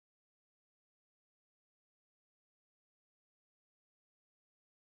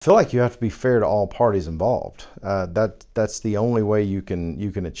feel like you have to be fair to all parties involved. That's the only way you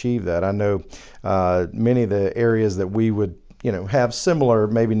can achieve that. I know many of the areas that we would have similar,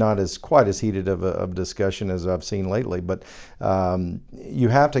 maybe not as quite as heated of a discussion as I've seen lately, but you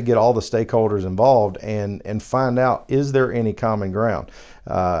have to get all the stakeholders involved and find out, is there any common ground?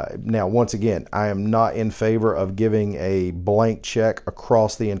 Now, once again, I am not in favor of giving a blank check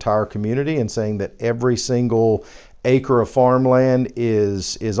across the entire community and saying that every single acre of farmland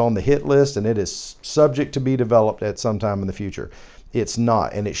is on the hit list and it is subject to be developed at some time in the future. It's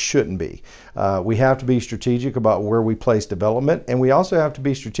not, and it shouldn't be. We have to be strategic about where we place development, and we also have to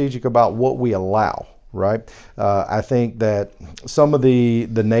be strategic about what we allow, right? I think that some of the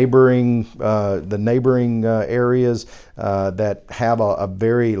neighboring areas that have a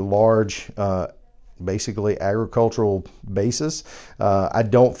very large basically agricultural basis, I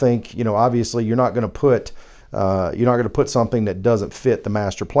don't think, obviously you're not going to put something that doesn't fit the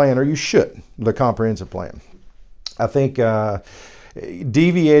master plan, or you should, the comprehensive plan. I think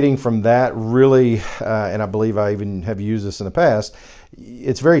deviating from that really, and I believe I even have used this in the past,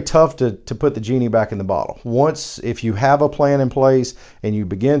 it's very tough to put the genie back in the bottle. Once, if you have a plan in place and you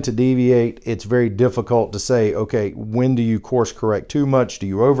begin to deviate, it's very difficult to say, okay, when do you course correct too much? Do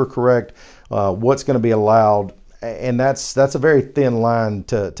you overcorrect? What's going to be allowed? And that's a very thin line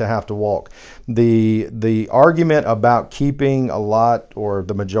to have to walk. The argument about keeping a lot or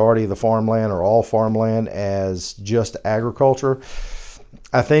the majority of the farmland or all farmland as just agriculture,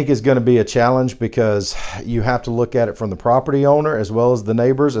 I think is going to be a challenge, because you have to look at it from the property owner as well as the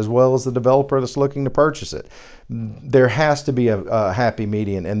neighbors as well as the developer that's looking to purchase it. There has to be a happy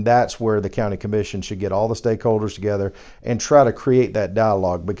median, and that's where the county commission should get all the stakeholders together and try to create that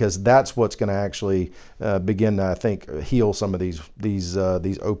dialogue, because that's what's going to actually begin to, I think, heal some of these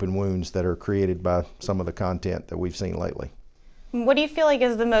open wounds that are created by some of the content that we've seen lately. What do you feel like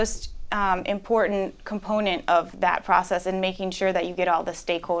is the most important component of that process in making sure that you get all the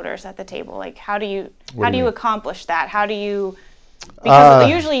stakeholders at the table? Like, how do you accomplish that? How do you, because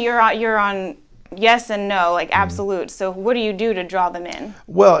usually you're on yes and no, like absolute. So what do you do to draw them in?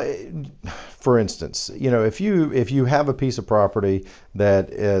 Well, for instance, if you have a piece of property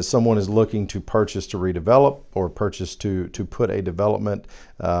that someone is looking to purchase to redevelop, or purchase to put a development,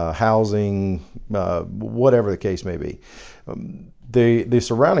 housing, whatever the case may be, the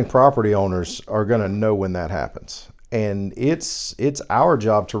surrounding property owners are going to know when that happens, and it's our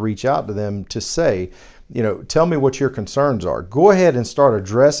job to reach out to them to say, tell me what your concerns are. Go ahead and start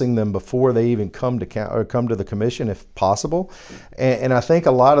addressing them before they even come to the commission, if possible. And I think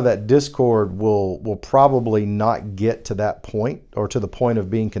a lot of that discord will probably not get to that point, or to the point of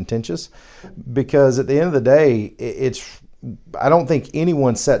being contentious, because at the end of the day, I don't think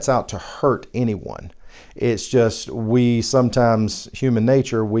anyone sets out to hurt anyone. It's just, we sometimes, human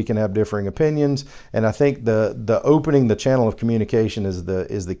nature, we can have differing opinions, and I think the opening the channel of communication is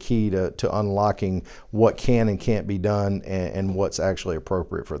the key to unlocking what can and can't be done, and what's actually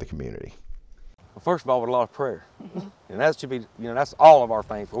appropriate for the community. Well, first of all, with a lot of prayer, and that should be, that's all of our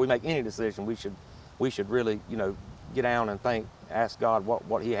things. Before we make any decision, we should really, get down and ask God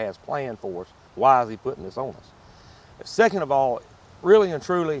what He has planned for us. Why is He putting this on us? Second of all, really and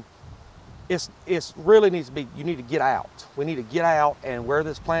truly, it's really needs to be, you need to get out. We need to get out, and where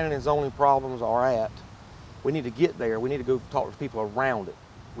this planning and zoning problems are at, we need to get there. We need to go talk to people around it.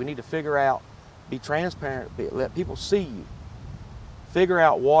 We need to figure out, be transparent, let people see you. Figure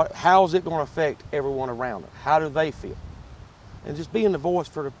out how is it going to affect everyone around it? How do they feel? And just being the voice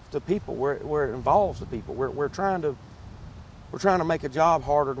for the people where it involves the people. We're trying to make a job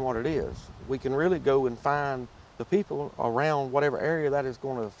harder than what it is. We can really go and find the people around whatever area that is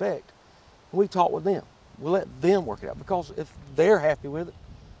going to affect. We talk with them. We'll let them work it out, because if they're happy with it,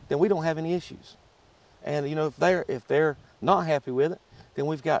 then we don't have any issues. And if they're not happy with it, then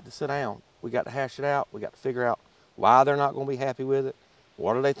we've got to sit down. We got to hash it out. We got to figure out why they're not going to be happy with it.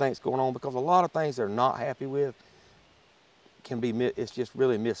 What do they think's going on? Because a lot of things they're not happy with it's just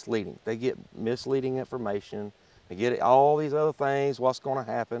really misleading. They get misleading information. They get all these other things, what's going to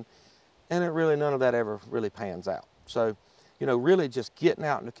happen, and none of that ever really pans out. So, really just getting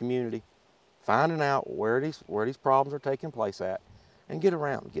out in the community, finding out where these problems are taking place at, and get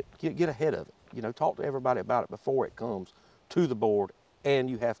around, get ahead of it. Talk to everybody about it before it comes to the board, and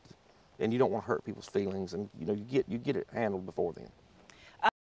you don't want to hurt people's feelings, and you get it handled before then.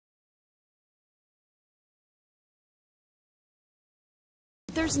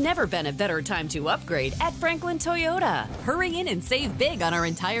 There's never been a better time to upgrade at Franklin Toyota. Hurry in and save big on our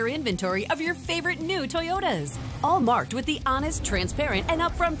entire inventory of your favorite new Toyotas. All marked with the honest, transparent, and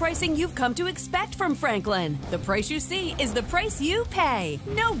upfront pricing you've come to expect from Franklin. The price you see is the price you pay.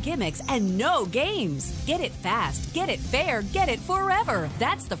 No gimmicks and no games. Get it fast, get it fair, get it forever.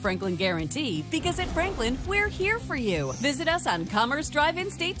 That's the Franklin Guarantee, because at Franklin, we're here for you. Visit us on Commerce Drive in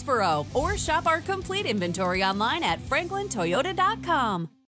Statesboro or shop our complete inventory online at franklintoyota.com.